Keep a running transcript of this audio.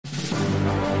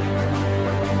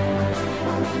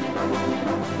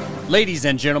Ladies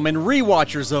and gentlemen,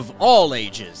 rewatchers of all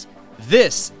ages,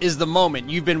 this is the moment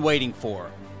you've been waiting for.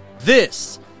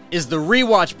 This is the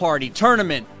Rewatch Party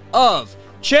Tournament of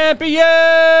Champions!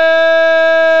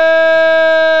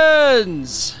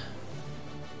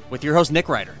 With your host, Nick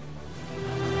Ryder.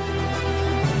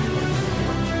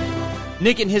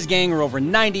 Nick and his gang are over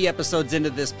 90 episodes into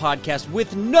this podcast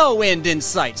with no end in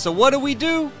sight. So what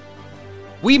do?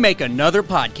 We make another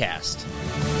podcast.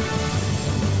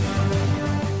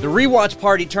 The Rewatch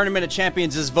Party Tournament of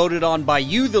Champions is voted on by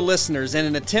you, the listeners, in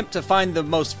an attempt to find the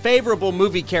most favorable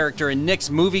movie character in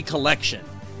Nick's movie collection.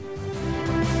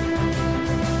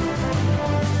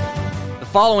 The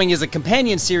following is a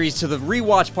companion series to the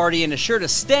Rewatch Party and is sure to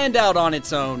stand out on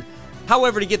its own.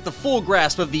 However, to get the full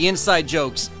grasp of the inside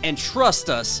jokes, and trust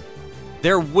us,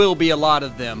 there will be a lot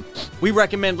of them, we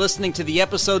recommend listening to the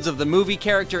episodes of the movie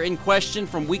character in question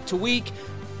from week to week,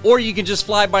 or you can just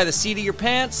fly by the seat of your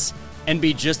pants and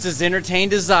be just as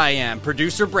entertained as I am,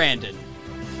 producer Brandon.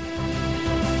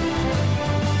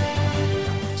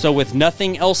 So with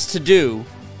nothing else to do,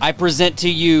 I present to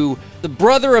you the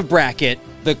brother of bracket,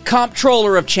 the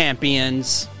comptroller of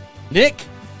champions, Nick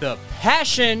the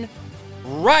Passion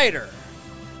Ryder.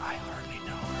 I hardly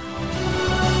know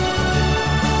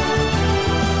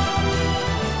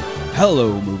her.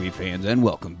 Hello, movie fans, and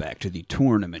welcome back to the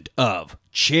Tournament of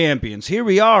Champions. Here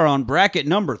we are on bracket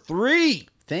number 3.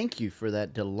 Thank you for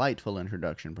that delightful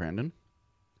introduction, Brandon.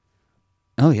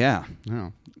 Oh, yeah.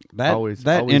 Oh, That always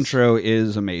intro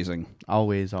is amazing.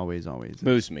 Always.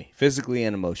 Moves me, physically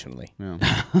and emotionally.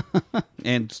 Yeah.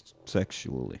 And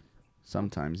sexually.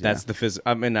 Sometimes, yeah. That's the physical.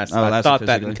 I mean, I that's thought that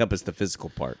physically. encompassed the physical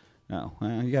part. No,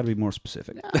 you got to be more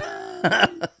specific.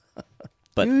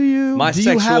 But Do you? my Do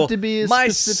sexual, you have to be as my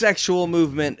specific? sexual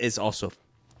movement is also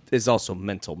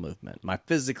mental movement. My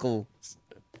physical.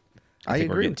 I think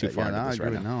we're agree getting with too that. far Yeah, into this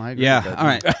right now. No, I agree. Yeah, with that. all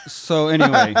right. So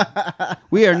anyway,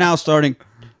 we are now starting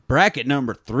bracket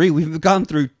number 3. We've gone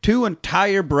through 2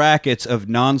 entire brackets of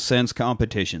nonsense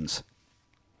competitions.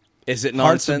 Is it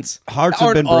Hearts nonsense? hearts have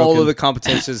Aren't been all broken. of the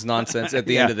competitions nonsense at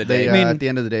the end of the day? They, I mean- at the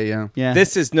end of the day, yeah. Yeah.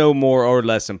 This is no more or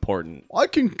less important. I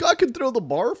can throw the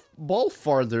ball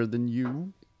farther than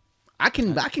you. I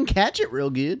can catch it real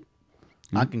good.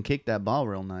 I can kick that ball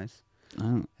real nice.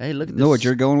 Hey, look at this. know what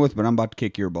you're going with, but I'm about to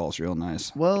kick your balls real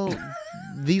nice. Well,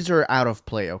 these are out of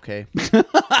play, okay?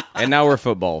 And now we're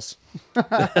footballs.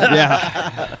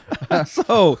 Yeah.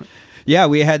 So, yeah,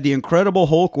 we had the Incredible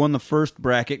Hulk won the first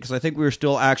bracket because I think we were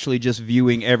still actually just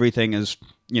viewing everything as,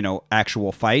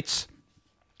 actual fights.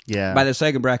 Yeah. By the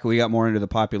second bracket, we got more into the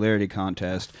popularity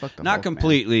contest. Fuck the Not Hulk,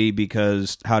 completely,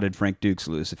 because how did Frank Dukes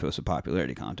lose if it was a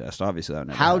popularity contest? Obviously, that would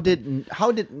never happen.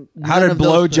 How did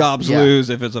Blowjobs Yeah. lose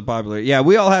if it's a popularity? Yeah,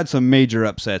 we all had some major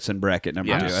upsets in bracket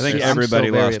number Yes. 2. I think I'm everybody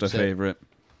so very lost a upset. favorite.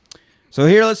 So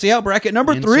here, let's see how bracket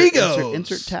number 3 goes.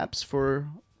 Insert taps for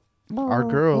our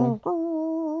girl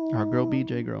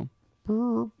BJ girl.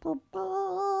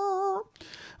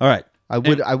 All right. I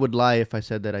would lie if I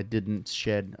said that I didn't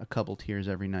shed a couple tears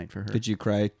every night for her. Did you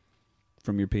cry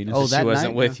from your penis? Oh, She that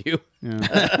wasn't night, with you.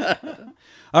 Yeah.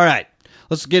 All right.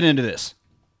 Let's get into this.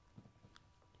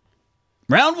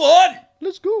 Round 1.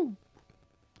 Let's go.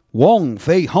 Wong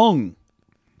Fei Hung.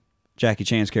 Jackie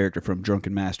Chan's character from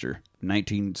Drunken Master.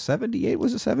 1978,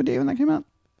 was it 78 when that came out?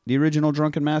 The original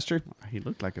Drunken Master? He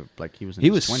looked like he was in He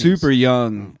his was 20s. super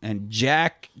young and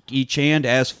Jackie Chan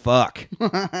as fuck.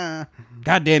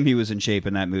 Goddamn, he was in shape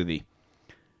in that movie.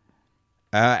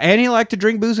 And he liked to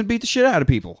drink booze and beat the shit out of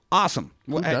people. Awesome.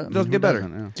 Who Doesn't who get better.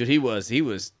 doesn't, yeah. Dude, he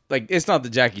was like, it's not the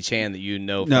Jackie Chan that you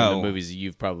know from No. the movies that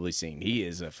you've probably seen. He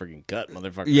is a freaking gut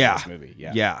motherfucker Yeah. in this movie.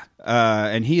 Yeah. Yeah.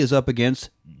 And he is up against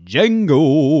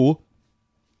Django.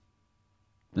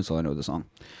 That's all I know of the song.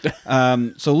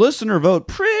 So listener vote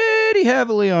pretty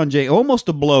heavily on Jay. Almost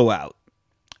a blowout.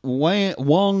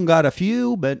 Wong got a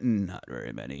few, but not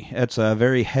very many. It's a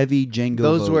very heavy Django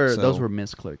Those vote, were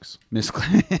misclicks.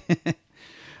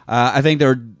 I think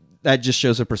that just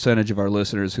shows a percentage of our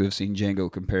listeners who have seen Django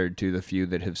compared to the few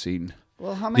that have seen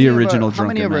Well, how the original How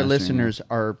many Drunken of our Master, listeners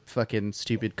are fucking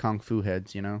stupid kung fu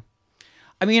heads? You know.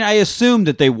 I mean, I assume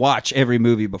that they watch every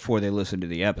movie before they listen to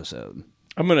the episode.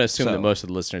 I'm going to assume So- that most of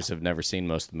the listeners have never seen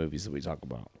most of the movies that we talk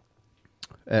about.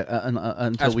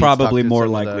 Until That's we probably talk to more some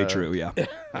of likely the- true, yeah.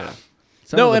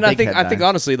 some No, of the and I big think head guys.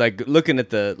 honestly, like looking at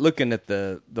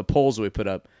the polls we put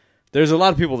up, there's a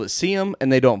lot of people that see them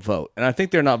and they don't vote, and I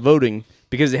think they're not voting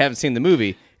because they haven't seen the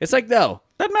movie. It's like, no,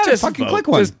 Doesn't matter. just Fucking vote. click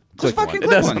one. Just Just click fucking one.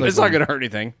 click It doesn't. one. It's not going to hurt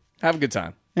anything. Have a good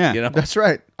time. Yeah. you know. That's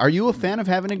right. Are you a fan of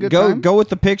having a good Go time? with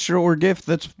the picture or GIF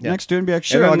that's next to it and be like,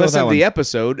 sure, and I'll then go with listen that to one. the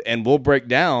episode, and we'll break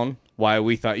down why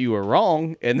we thought you were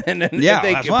wrong, and then if Yeah,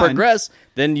 they that's can fine. progress,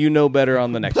 then you know better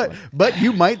on the next one. But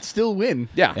you might still win.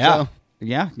 Yeah. Yeah. So-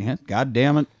 Yeah. God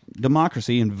damn it.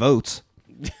 Democracy and votes.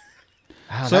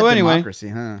 Wow, So that anyway- democracy,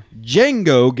 huh?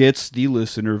 Django gets the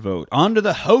listener vote. On to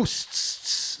the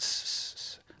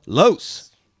hosts.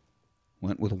 Los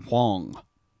went with Wong.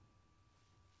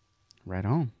 Right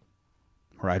on.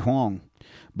 Right Wong.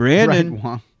 Brandon Right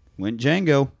on. went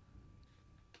Django.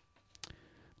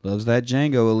 Loves that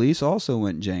Django. Elise also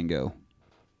went Django.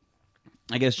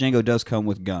 I guess Django does come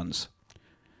with guns.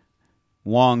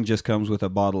 Wong just comes with a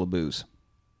bottle of booze.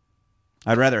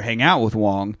 I'd rather hang out with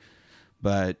Wong,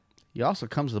 but He also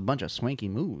comes with a bunch of swanky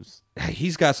moves.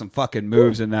 he's got some fucking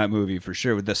moves in that movie for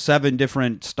sure. With the 7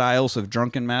 different styles of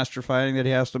drunken master fighting that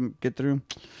he has to get through.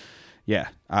 Yeah,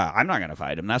 I'm not going to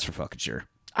fight him. That's for fucking sure.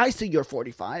 I see you're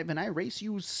 45, and I race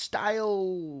you style.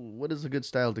 What is a good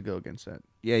style to go against that?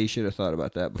 Yeah, you should have thought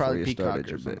about that before Probably you started Peacock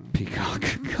your or bit.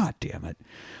 something. Peacock. God damn it.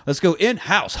 Let's go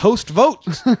in-house. Host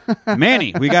votes.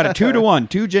 Manny, we got a 2-1.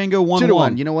 2 Django, 1 2 to Wong.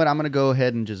 1. You know what? I'm going to go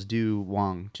ahead and just do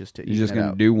Wong just to You're even just it going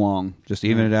to out. do Wong. Just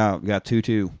even it out. We got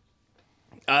 2-2.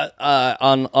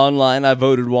 On online, I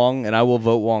voted Wong, and I will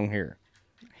vote Wong here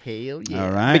Hell yeah.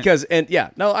 All right. because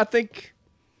I think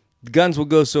guns will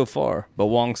go so far, but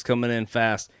Wong's coming in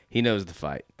fast. He knows the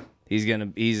fight.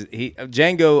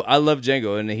 Django. I love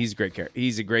Django, and he's a great character.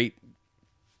 He's a great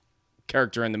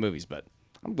character in the movies, but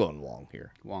I'm going Wong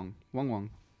here. Wong. Wong.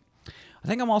 I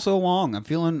think I'm also a Wong. I'm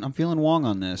feeling Wong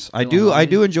on this. I do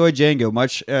enjoy Django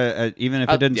much, even if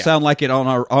it didn't yeah. sound like it on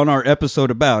our episode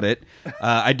about it.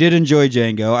 I did enjoy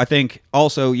Django. I think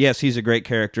also, yes, he's a great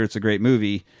character. It's a great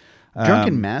movie.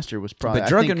 Drunken Master was probably. But I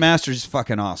Drunken think Master's is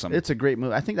fucking awesome. It's a great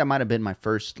movie. I think that might have been my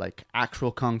first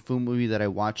actual kung fu movie that I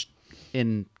watched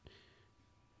in.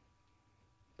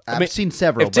 I've seen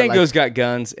several. If but, Django's got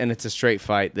guns and it's a straight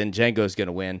fight, then Django's going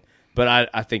to win. But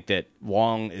I think that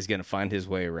Wong is going to find his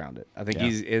way around it. I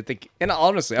think and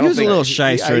honestly, I He don't was a think little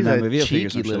shyster in he's that a movie. He'll figure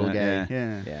cheeky some little shit guy. out.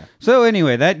 Yeah. Yeah. So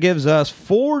anyway, that gives us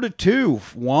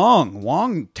 4-2.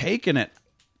 Wong taking it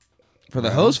for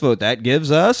the host vote. That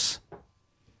gives us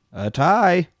a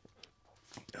tie.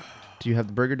 Do you have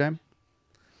the burger dime?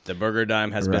 the burger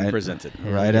dime has been presented.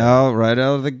 Right out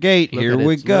of the gate. Look Here at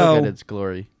we its- go. Look at its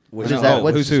glory. What No, is that? oh,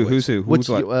 What's- Who's who? Who's who? What's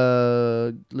Who's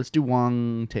what? let's do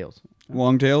Wong Tails.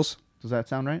 Wong tails. Does that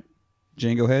sound right?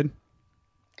 Django head.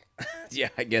 Yeah,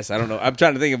 I guess I don't know. I'm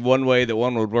trying to think of one way that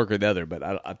one would work or the other, but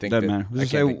I think Doesn't that, matter. I Let's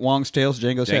can't say think. Wong's tails.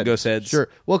 Django's head. Django said Sure.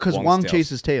 Well, because Wong's Wong tails.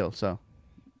 chases tail, so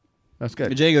that's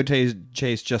good. Django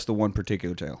chased just the one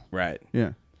particular tail. right.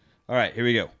 Yeah. All right, here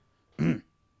we go.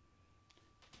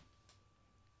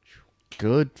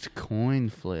 Good coin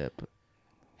flip.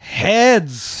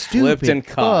 Heads. Flipped and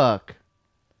caught. Fuck.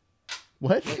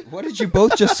 What? What did you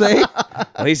both just say?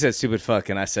 Well, he said stupid fuck,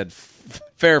 and I said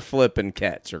fair flip and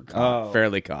catch or caught,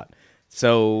 fairly caught.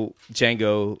 So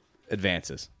Django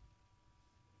advances.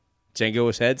 Django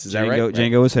was heads. Is that right?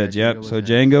 Django was heads. Yeah, Yep. Django So was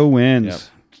Django wins.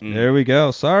 Yep. There we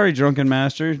go. Sorry, Drunken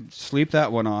Master. Sleep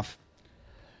that one off.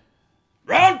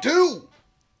 Round 2.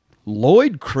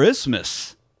 Lloyd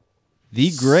Christmas.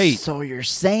 The Great. So you're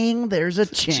saying there's a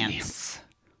chance.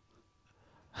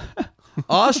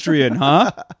 Austrian,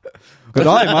 huh? Good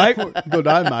night, Mike. Good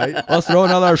eye, mate. Let's throw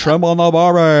another shrimp on the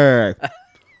barbie.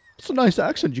 It's a nice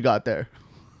accent you got there.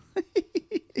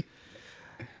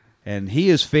 And he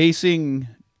is facing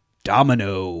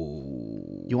Domino.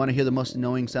 You want to hear the most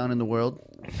annoying sound in the world?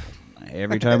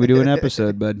 Every time we do an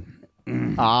episode, bud.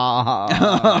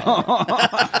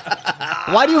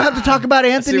 Why do you have to talk about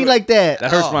Anthony like that?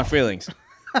 That hurts my feelings.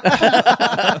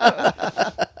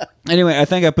 Anyway, I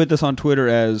think I put this on Twitter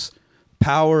as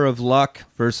power of luck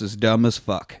versus dumb as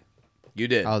fuck. You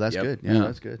did. Oh, that's Yep. good. Yeah, Yeah.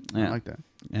 that's good. I Yeah. like that.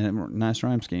 And a nice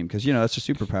rhyme scheme because, that's a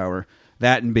superpower.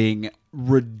 That and being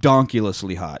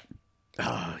redonkulously hot.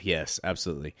 Oh, yes,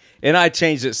 absolutely. And I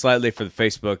changed it slightly for the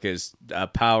Facebook as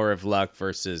power of luck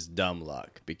versus dumb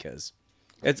luck because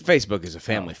Facebook is a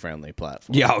family-friendly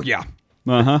platform. Yeah, oh, yeah.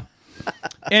 Uh-huh.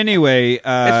 Anyway. It's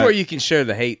where you can share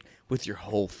the hate with your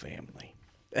whole family.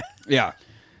 Yeah.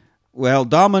 Well,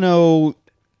 Domino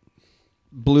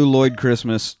blew Lloyd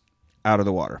Christmas out of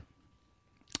the water.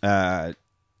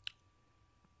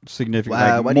 Significant,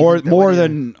 Wow, why do you more think that- more why do you-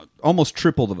 than almost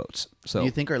triple the votes. So Do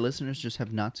you think our listeners just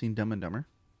have not seen Dumb and Dumber?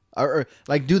 Or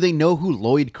like, do they know who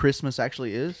Lloyd Christmas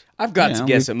actually is? I've got Yeah, to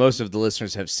guess that most of the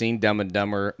listeners have seen Dumb and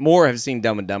Dumber. More have seen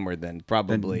Dumb and Dumber than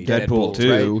probably Deadpool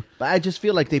 2. Right? But I just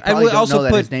feel like they And probably we don't also know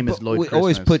that put, his name is Lloyd we Christmas.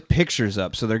 always put pictures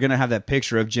up, so they're going to have that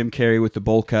picture of Jim Carrey with the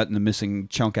bowl cut and the missing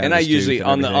chunk out And of I his usually tooth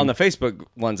and on the everything. Facebook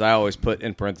ones, I always put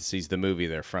in parentheses the movie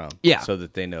they're from, Yeah. so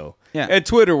that they know. Yeah. At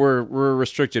Twitter, we're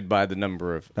restricted by the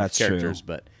number of That's characters, true.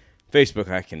 but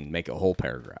Facebook, I can make a whole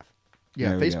paragraph.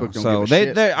 Yeah, There we Facebook go. don't So give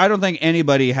a shit. I don't think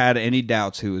anybody had any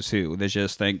doubts who was who. They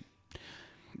just think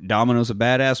Domino's a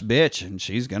badass bitch and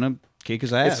she's gonna kick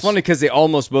his ass. It's funny because they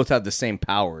almost both have the same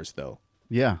powers, though.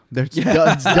 Yeah, it's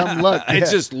dumb luck.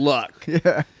 It's just luck.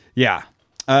 Yeah.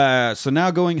 So now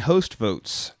going host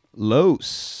votes.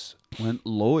 Los went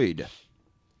Lloyd.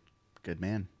 Good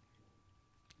man.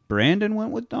 Brandon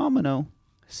went with Domino.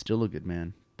 Still a good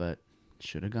man, but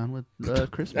should have gone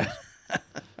with Christmas.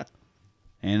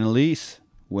 And Elise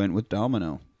went with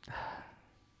Domino.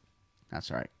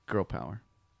 That's all right. Girl power.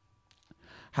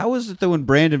 How is it that when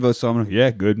Brandon votes Domino,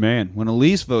 yeah, good man. When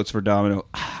Elise votes for Domino,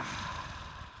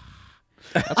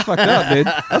 that's fucked up, dude.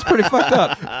 That's pretty fucked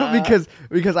up.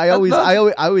 because I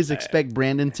always expect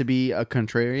Brandon to be a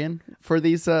contrarian for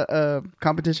these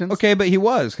competitions. Okay, but he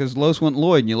was because Los went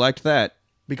Lloyd, and you liked that.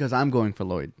 Because I'm going for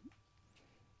Lloyd.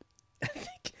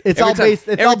 It's Every all time- based.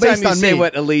 It's every all based time you on say me.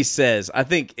 what Elise says, I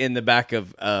think in the back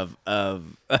of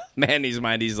Manny's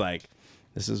mind, he's like,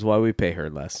 "This is why we pay her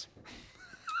less."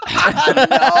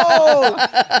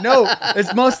 No,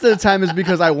 it's most of the time is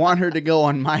because I want her to go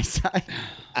on my side.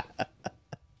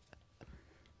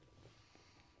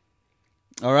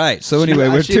 All right. So anyway,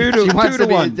 we're She- two she to wants 2 to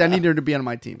be- 1. I need her to be on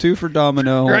my team. 2 for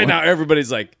Domino. Right now,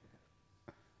 everybody's like,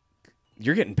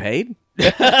 "You're getting paid?" All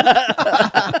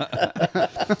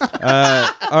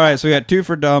right. So we got 2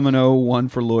 for Domino, 1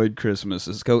 for Lloyd Christmas.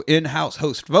 Let's go in-house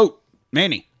host vote.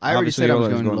 Manny. I already Obviously, said I was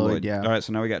Lloyd's going Lloyd, yeah. All right.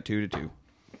 So now we got 2 to 2.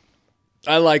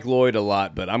 I like Lloyd a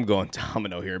lot, but I'm going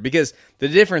Domino here because the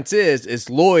difference is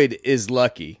Lloyd is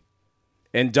lucky,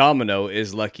 and Domino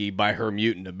is lucky by her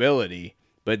mutant ability.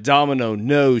 But Domino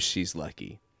knows she's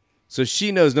lucky, so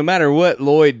she knows no matter what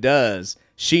Lloyd does,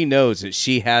 she knows that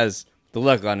she has the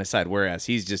luck on his side. Whereas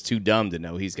he's just too dumb to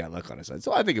know he's got luck on his side.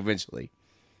 So I think eventually,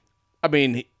 I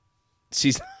mean,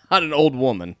 she's not an old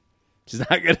woman. She's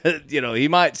not gonna, he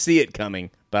might see it coming,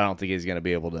 but I don't think he's gonna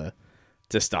be able to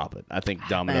stop it. I think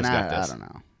Domino's Man, got I this. don't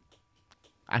know.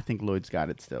 I think Lloyd's got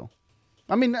it still.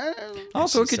 I mean,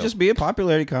 Also, it could so- just be a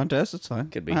popularity contest. It's fine.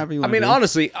 Could be. However you I wanna mean, do it.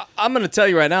 honestly, I'm going to tell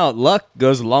you right now, luck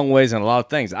goes a long ways in a lot of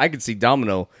things. I could see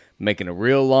Domino making a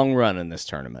real long run in this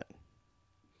tournament.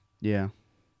 yeah.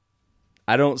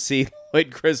 I don't see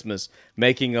Lloyd Christmas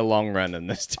making a long run in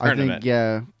this I tournament. think,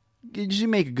 yeah. You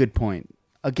make a good point.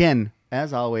 Again,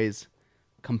 as always,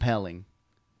 compelling.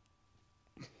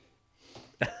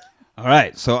 All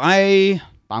right. So I'm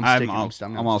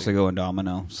I'm also going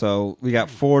Domino. So we got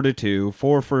 4 to 2.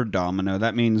 4 for Domino.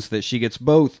 That means that she gets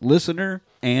both listener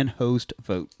and host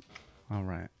vote. All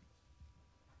right.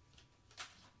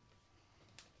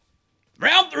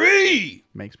 Round 3.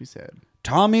 Makes me sad.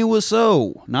 Tommy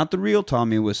Wiseau, not the real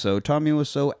Tommy Wiseau. Tommy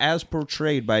Wiseau as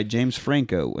portrayed by James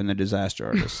Franco in The Disaster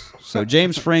Artist. So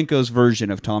James Franco's version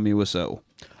of Tommy Wiseau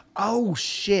Oh,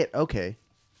 shit. Okay.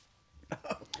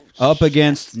 up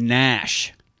against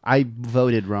Nash. I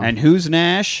voted wrong. And who's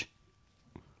Nash?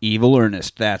 Evil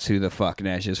Ernest. That's who the fuck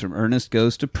Nash is from Ernest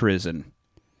Goes to Prison.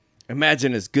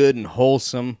 Imagine as good and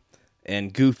wholesome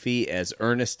and goofy as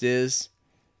Ernest is,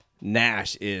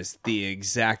 Nash is the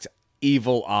exact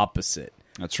evil opposite.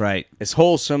 That's right. As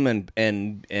wholesome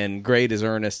and great as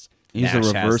Ernest, He's the Nash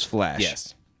reverse has- Flash.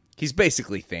 Yes. He's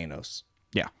basically Thanos.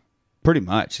 Yeah. Pretty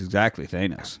much. Exactly.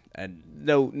 Thanos. And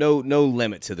no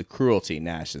limit to the cruelty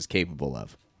Nash is capable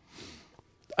of.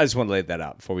 I just want to lay that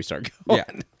out before we start going.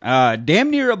 Yeah. Damn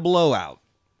near a blowout.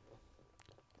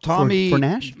 Tommy For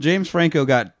Nash? James Franco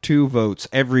got 2 votes.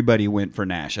 Everybody went for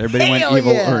Nash. Everybody Hell went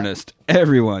Evil yeah. Ernest.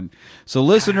 Everyone. So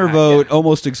listener vote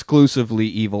almost exclusively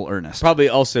Evil Ernest. Probably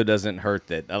also doesn't hurt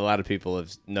that a lot of people are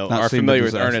Not seen familiar the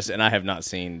with Disaster- Ernest, and I have not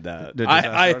seen The I Disaster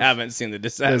Artist? haven't seen the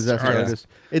Disaster Disaster Artist. Artist.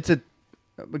 It's a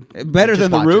Better just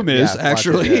than The watch Room it. is, Yeah, watch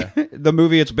actually. it, yeah. The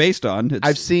movie it's based on. It's,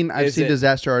 I've seen Is it-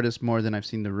 Disaster Artist more than I've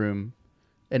seen The Room,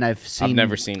 and I've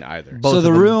Never seen either. both So of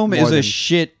The them Room more is a than-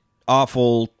 shit,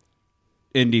 awful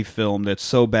indie film that's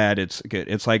so bad it's good.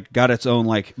 It's like got its own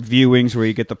like viewings where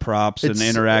you get the props and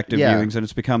It's- interactive yeah. viewings, and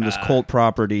it's become this cult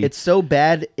property. It's so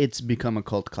bad, it's become a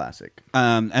cult classic.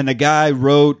 And the guy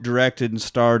wrote, directed, and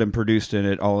starred and produced in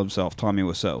it all himself, Tommy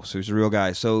Wiseau. So he's a real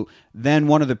guy. So then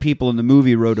one of the people in the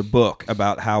movie wrote a book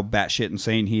about how batshit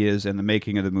insane he is, and the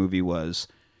making of the movie was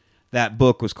that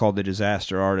book was called The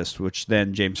Disaster Artist, which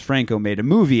then James Franco made a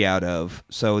movie out of.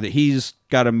 So that he's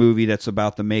got a movie that's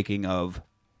about the making of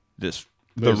The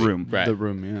Room. Right. The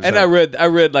Room, yeah. And I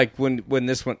read like when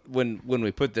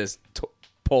we put this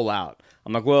poll out,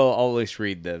 I'm like, well, I'll at least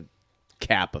read the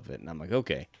cap of it, and I'm like,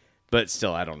 okay, but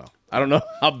still, I don't know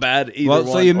how bad either Well,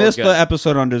 one. so you or missed good. the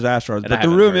episode on Disaster Artist, And I but The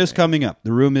haven't Room heard is it. coming up.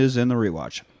 The Room is in the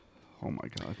rewatch. Oh my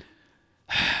god.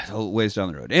 It's a ways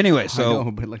down the road. Anyway, so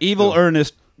know, but, like, Evil still.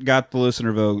 Ernest got the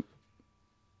listener vote.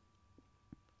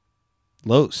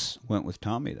 Los went with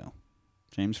Tommy, though.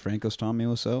 James Franco's Tommy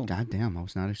Wiseau. God damn, I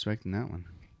was not expecting that one.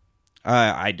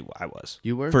 I was.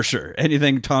 You were? For sure.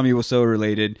 Anything Tommy Wiseau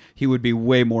related, he would be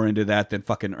way more into that than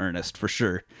fucking Ernest, for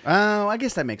sure. Oh, I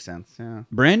guess that makes sense. Yeah.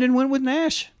 Brandon went with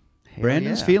Nash. Hell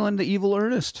Brandon's yeah. feeling the evil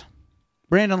Ernest.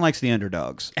 Brandon likes the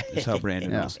underdogs. That's how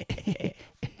Brandon Yeah. is.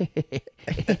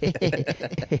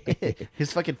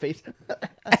 His fucking face.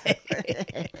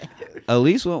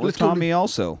 Elise went with Let's go to- Tommy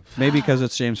also. Maybe because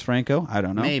it's James Franco. I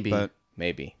don't know. Maybe. But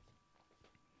Maybe.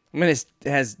 I mean,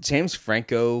 has James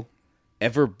Franco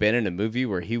ever been in a movie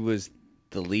where he was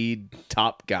the lead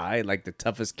top guy, like the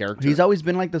toughest character? He's always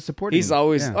been like the supporting. He's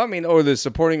always, Yeah. I mean, or the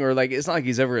supporting, or like, it's not like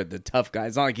he's ever the tough guy.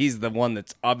 It's not like he's the one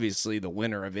that's obviously the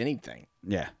winner of anything,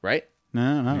 yeah. right?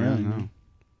 No, not really. no.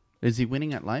 Is he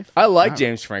winning at life? I like Not-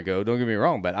 James Franco, don't get me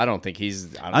wrong, but I don't think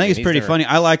he's. I think it's pretty funny.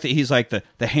 I like that he's like the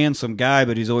handsome guy,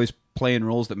 but he's always playing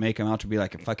roles that make him out to be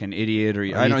like a fucking idiot. Or I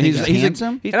you know think he's he's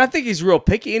handsome? he's- And I think he's real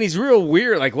picky, and he's real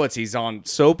weird. Like, he's on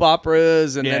soap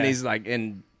operas, and then Yeah. he's like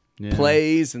in Yeah.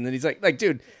 plays, and then he's like,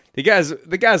 dude, the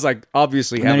guy's like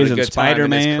obviously And then having he's a in good time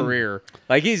in his Spider-Man. career.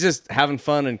 Like, he's just having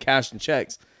fun and cashing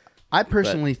checks. I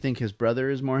personally think his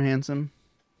brother is more handsome.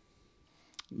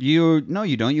 you don't.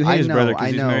 You hate his brother because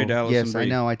I he's know. married to Allison Yes, Brie. I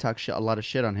know. I talk a lot of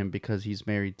shit on him because he's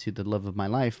married to the love of my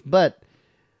life. But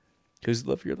Who's the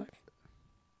love of your life?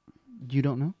 you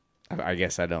don't know. I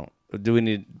guess I don't.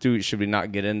 Should we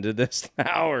not get into this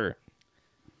now, or?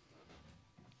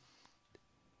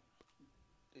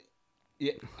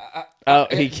 Yeah, Oh,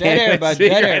 he dead can't air, even bud,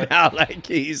 speak dead right air. now. Like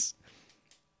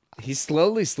he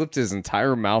slowly slipped his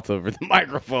entire mouth over the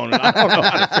microphone, and I don't know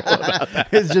how to feel about that.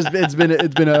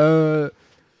 It's been a.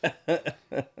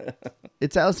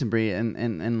 It's Allison Brie,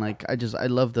 and like I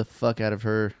love the fuck out of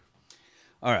her.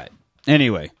 All right.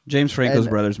 Anyway, James Franco's And-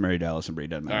 brother's married to Allison Brie.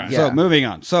 Doesn't matter. All right. So Yeah. moving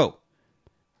on. So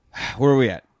where are we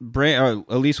at?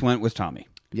 Elise went with Tommy.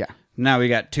 Yeah. Now we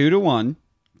got 2-1,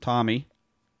 Tommy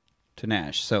to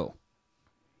Nash. So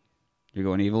you're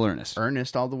going Evil Ernest.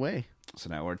 Ernest all the way. So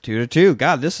now we're 2-2.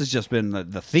 God, this has just been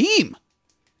the theme.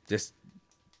 Just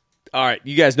all right.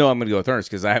 You guys know I'm going to go with Ernest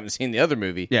because I haven't seen the other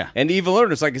movie. Yeah. And Evil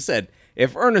Ernest, like I said,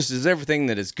 if Ernest is everything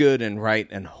that is good and right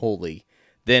and holy,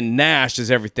 then Nash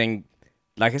is everything.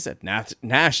 Like I said,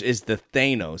 Nash is the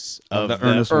Thanos of the the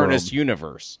Ernest Ernest world.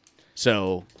 universe.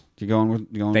 So You're going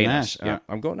with Thanos. Nash. Yeah,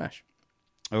 I'm going Nash.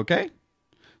 Okay.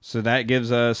 So that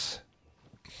gives us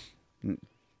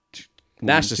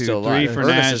Nash is 1, 2, still alive. 3 for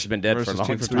Ernest Nash has been dead for a versus long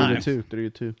 2 for time. Tommy.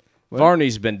 3-2.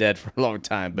 Varney's been dead for a long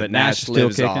time, but Nash Nash is still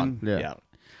lives kicking? on. Yeah.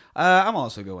 I'm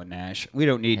also going Nash. We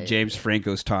don't need James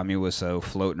Franco's Tommy Wiseau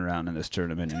floating around in this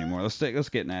tournament anymore. Let's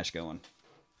get Nash going.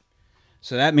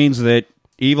 So that means that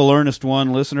Evil Ernest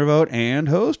won listener vote and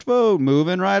host vote.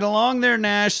 Moving right along there,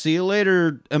 Nash. See you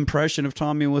later. Impression of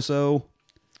Tommy Wiseau.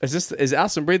 Is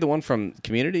Alison Brie the one from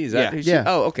Community? Is that Yeah. who she? Yeah.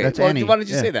 Oh, okay. That's Well, Annie. why did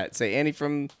you Yeah. say that? Say Annie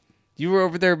from. You were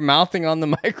over there mouthing on the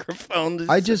microphone.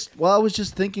 I was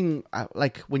just thinking,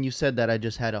 like when you said that, I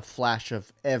just had a flash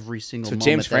of every single. So moment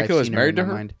James that I've Franco is seen married in to my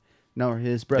her? mind. No,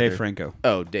 his brother. Dave Franco.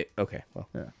 Oh, okay. Well,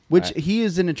 Yeah. Which he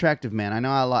is an attractive man. I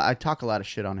know I talk a lot of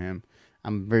shit on him.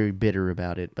 I'm very bitter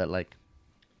about it, but like,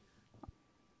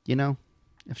 you know,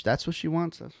 if that's what she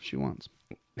wants, that's what she wants.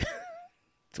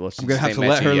 well, she's I'm going to have just to ain't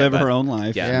let met her you live yet, her but- own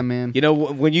life. Yeah. Yeah, man. You know,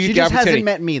 when you She get the just hasn't opportunity-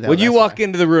 met me, though, When you that's walk why.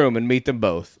 into the room and meet them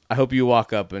both, I hope you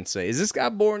walk up and say, "Is this guy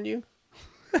boring you?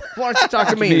 Why don't you talk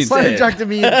to me Why don't you instead?" talk to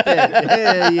me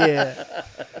instead? Yeah.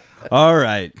 All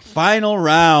right. Final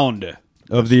round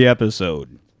of the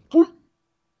episode.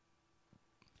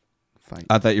 Fight.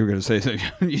 I thought you were going to say something.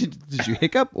 Did you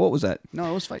hiccup? What was that? No,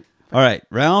 it was fight. All right,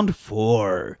 round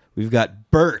 4. We've got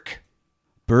Burke.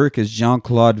 Burke is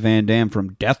Jean-Claude Van Damme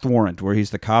from Death Warrant, where he's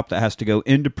the cop that has to go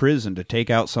into prison to take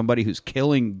out somebody who's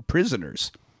killing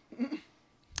prisoners.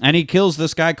 And he kills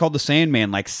this guy called the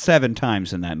Sandman like 7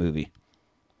 times in that movie.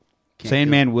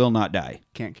 Sandman will not die.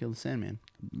 Can't kill the Sandman.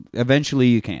 Eventually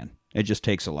you can. It just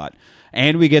takes a lot.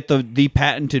 And we get the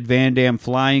patented Van Damme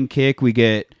flying kick. We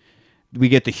get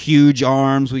the huge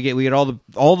arms. We get all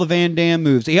the Van Damme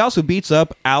moves. He also beats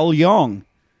up Al Young,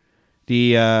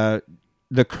 the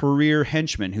the career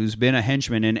henchman who's been a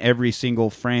henchman in every single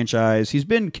franchise. He's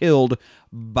been killed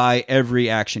by every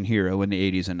action hero in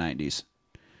the 80s and 90s.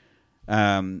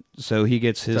 So he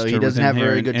gets his. So he turn doesn't with have him a here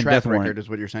very in- good in track Death Warrant. record, is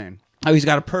what you're saying, Oh, he's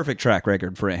got a perfect track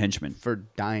record for a henchman. for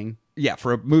dying. Yeah,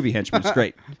 for a movie henchman, it's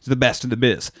great. It's the best in the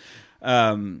biz.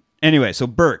 Anyway, so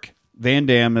Burke, Van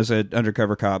Damme is an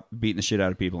undercover cop beating the shit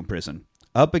out of people in prison.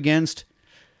 Up against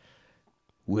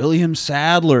William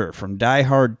Sadler from Die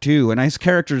Hard 2. And his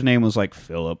character's name was like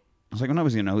Philip. I was like, I'm not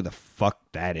going to know who the fuck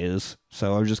that is.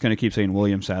 So I'm just going to keep saying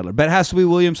William Sadler. But it has to be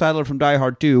William Sadler from Die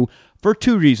Hard 2 for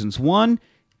two reasons. One,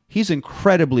 he's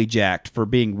incredibly jacked for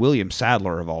being William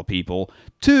Sadler of all people.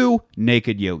 Two,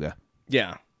 naked yoga.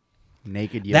 Yeah.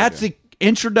 Naked yoga. That's the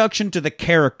introduction to the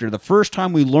character. The first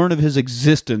time we learn of his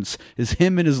existence is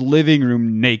him in his living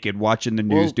room naked watching the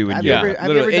news Well, doing have you yoga. ever- have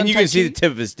Literally. ever And done you Tai can see Chi? the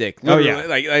tip of his dick. Oh, Literally. yeah.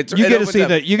 Like, You it get to opens see up,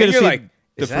 the- you and get to you're see like,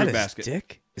 the is that fruit his basket.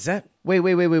 dick? Is that? Wait.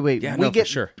 Yeah, we no, for get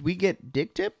sure. we get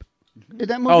dick tip in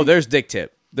that movie. Oh, there's dick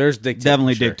tip. There's dick tip.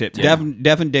 Definitely for sure. dick tip. Yeah.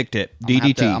 Devin dick tip.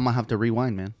 DDT. I'm gonna have to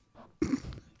rewind, man.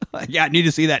 Yeah, I need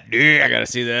to see that. I gotta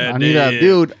see that. I need a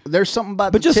dude. There's something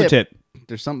about But the just tip. a tip.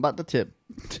 There's something about the tip.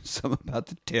 Something about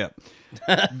the tip.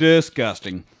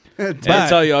 Disgusting. I'll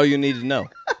tell you all you need to know.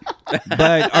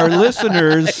 But our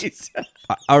listeners It's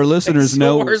the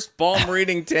know. worst palm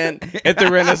reading tent at the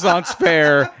Renaissance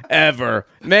Fair ever.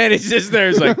 Man, he's just there.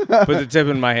 He's like, put the tip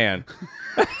in my hand.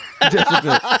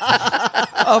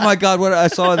 Oh my God! What I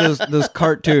saw this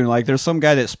cartoon. Like, there's some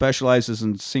guy that specializes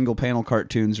in single panel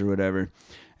cartoons or whatever,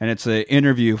 and it's an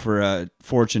interview for a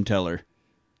fortune teller.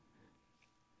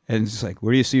 And it's like,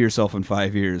 where do you see yourself in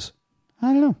 5 years?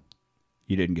 I don't know.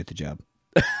 You didn't get the job.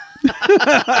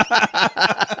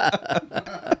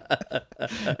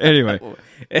 Anyway,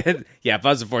 And, yeah, if I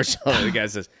was a fortune teller, the guy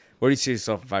says, where do you see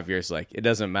yourself in 5 years? Like, it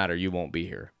doesn't matter. You won't be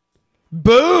here.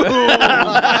 boom!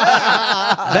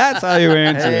 That's how you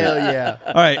answer it. Hell yeah.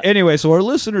 All right. Anyway, so our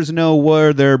listeners know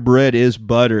where their bread is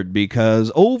buttered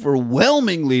because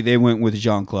overwhelmingly they went with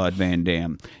Jean-Claude Van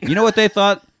Damme. You know what they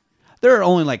thought? There are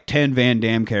only like 10 Van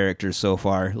Damme characters so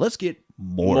far. Let's get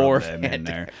more of them Van in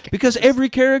Damme there. Because every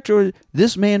character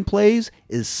this man plays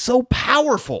is so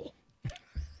powerful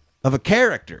of a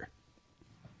character.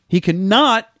 He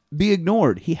cannot be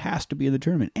ignored. He has to be in the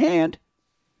tournament. And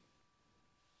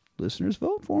listeners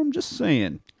vote for him, just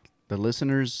saying. The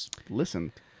listeners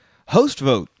listened Host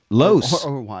vote. Los.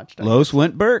 or watched. I Los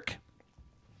went Burke. I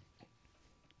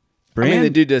mean, Brand, the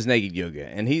dude does naked yoga,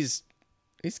 and he's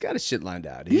got his shit lined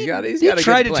out. He's got he a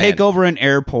tried good to plan. take over an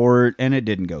airport, and it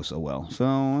didn't go so well. So,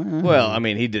 Well, I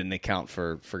mean, he didn't account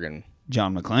for friggin'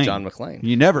 John McClane. John McClane.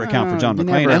 You never account for John you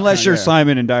McClane never unless account, you're yeah.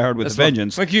 Simon and Die Hard with a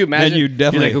Vengeance. Like, you imagine, then you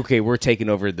definitely you're like, okay, we're taking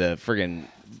over the friggin'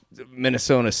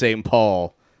 Minnesota St.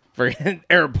 Paul friggin'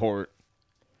 airport.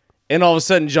 And all of a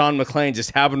sudden, John McClane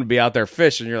just happened to be out there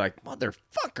fishing. You're like,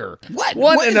 motherfucker. What?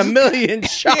 One What in is a million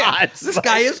shots. this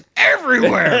guy is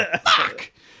everywhere.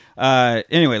 Fuck.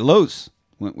 Anyway, Los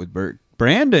went with Burke.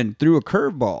 Brandon threw a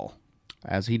curveball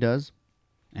as he does.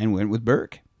 and went with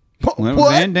Burke. Went with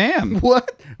What? Van Damme.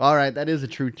 What? All right, that is a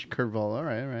true curveball. All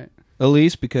right.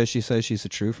 Elise, because she says she's a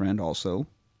true friend, also.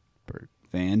 Burke.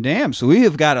 Van Damme. So we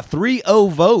have got a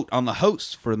 3-0 vote on the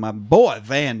host for my boy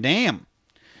Van Damme.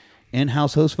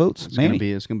 In-house host votes. It's Manny,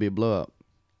 gonna be a blowout.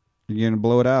 you're gonna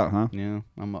blow it out, huh? Yeah,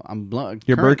 I'm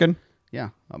You're Birkin. Yeah,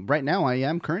 right now I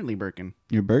am currently Birkin.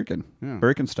 You're Birkin. Yeah.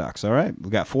 Birkenstocks. All right, we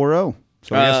got 4-0.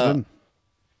 So I guess then.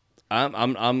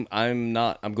 I'm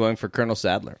not. I'm going for Colonel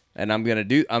Sadler, and I'm gonna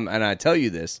do. And I tell you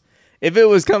this: if it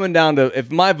was coming down to,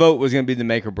 if my vote was gonna be the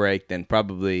make or break, then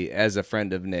probably as a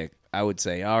friend of Nick, I would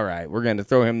say, all right, we're gonna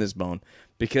throw him this bone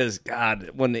because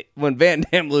God, when Van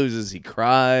Damme loses, he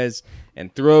cries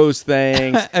and throws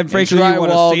things, And frankly, you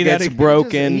wanna drywall see that gets again?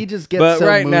 broken. He just gets but so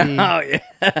right moody. now,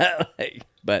 yeah,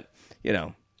 but you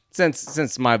know,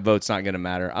 since my vote's not gonna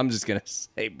matter, I'm just gonna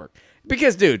say Burke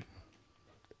because, dude.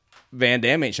 Van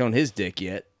Damme ain't shown his dick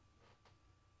yet.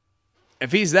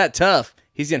 If he's that tough,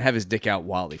 he's going to have his dick out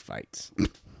while he fights.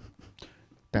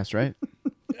 That's right.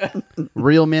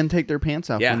 Real men take their pants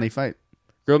off Yeah. when they fight.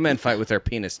 Real men fight with their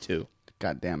penis, too.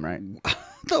 Goddamn right. What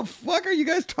the fuck are you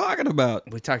guys talking about?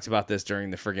 We talked about this during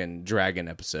the friggin' Dragon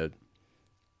episode.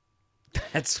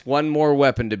 That's one more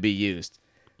weapon to be used.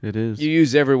 It is. You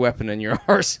use every weapon in your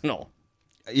arsenal.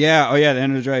 Yeah. Oh yeah. The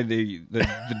end of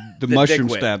the mushroom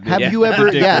dick whip. stab. Have Yeah. you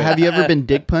ever? Dick Yeah. whip. Have you ever been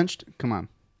dick punched? Come on.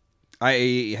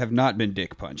 I have not been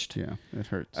dick punched. Yeah, it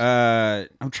hurts.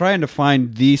 I'm trying to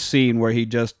find the scene where he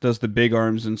just does the big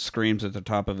arms and screams at the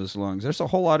top of his lungs. There's a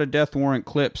whole lot of Death Warrant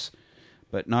clips,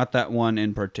 but not that one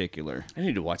in particular. I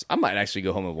need to watch. I might actually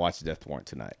go home and watch Death Warrant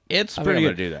tonight. It's I think pretty I'm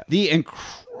good. gonna do that. The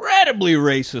incredible incredibly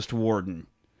racist warden.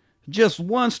 Just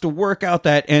wants to work out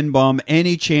that N-bomb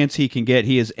any chance he can get.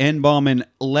 He is N-bombing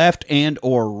left and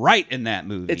or right in that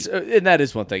movie. It's and that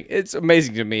is one thing. It's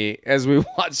amazing to me as we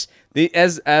watch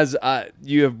as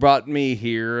you have brought me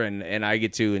here and I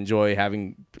get to enjoy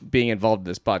being involved in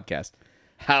this podcast.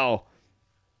 How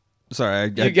Sorry,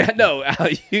 how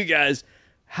you guys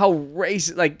how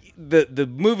racist, like the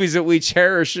movies that we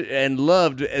cherish and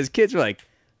loved as kids were like,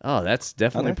 oh, that's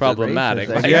definitely problematic.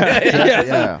 Racist, Like,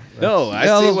 yeah. No, I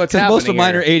see what's happening. Most of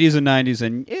mine here. are 80s and 90s,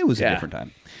 and it was a Yeah. different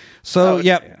time. So,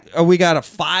 we got a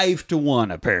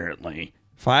 5-1 apparently.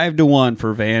 5-1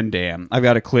 for Van Damme. I've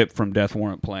got a clip from Death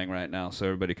Warrant playing right now, so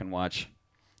everybody can watch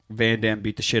Van Damme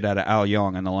beat the shit out of Al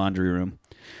Young in the laundry room.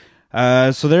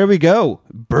 So there we go.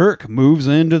 Burke moves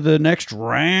into the next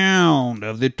round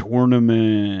of the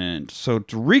tournament. So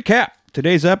to recap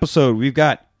today's episode, we've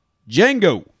got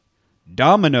Django,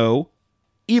 Domino,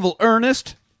 Evil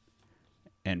Ernest,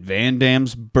 and Van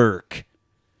Damme's Burke.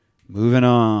 Moving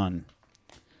on.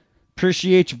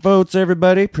 Appreciate your votes,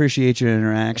 everybody. Appreciate your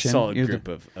interaction. Solid You're group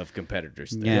of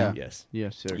competitors there. Yeah. Yes.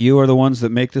 Yes, sir. You are the ones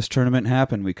that make this tournament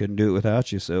happen. We couldn't do it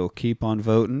without you. So keep on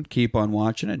voting, keep on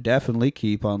watching, and definitely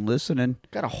keep on listening.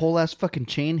 Got a whole ass fucking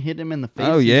chain hit him in the face.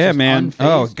 Oh He's yeah, just man! unfazed.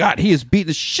 Oh god, he is beating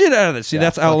the shit out of this. See, Yeah,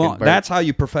 that's how fucking long. Burke. That's how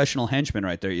you professional henchman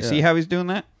right there. You see how he's doing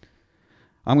that?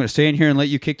 I'm going to stay in here and let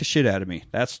you kick the shit out of me.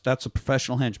 That's a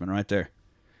professional henchman right there.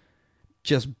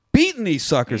 Just beating these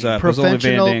suckers up. as only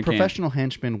Van Damme can. Professional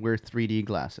henchmen wear 3D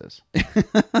glasses.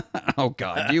 Oh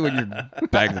god, you and your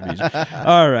bag of beach.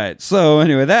 All right. So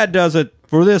anyway, that does it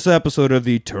for this episode of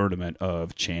the Tournament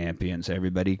of Champions.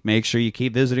 Everybody, make sure you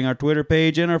keep visiting our Twitter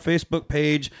page and our Facebook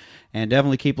page, and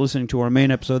definitely keep listening to our main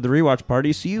episode, The Rewatch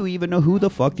Party, so you even know who the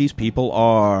fuck these people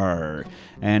are.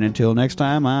 And until next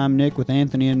time, I'm Nick with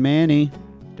Anthony and Manny.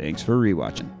 Thanks for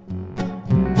rewatching.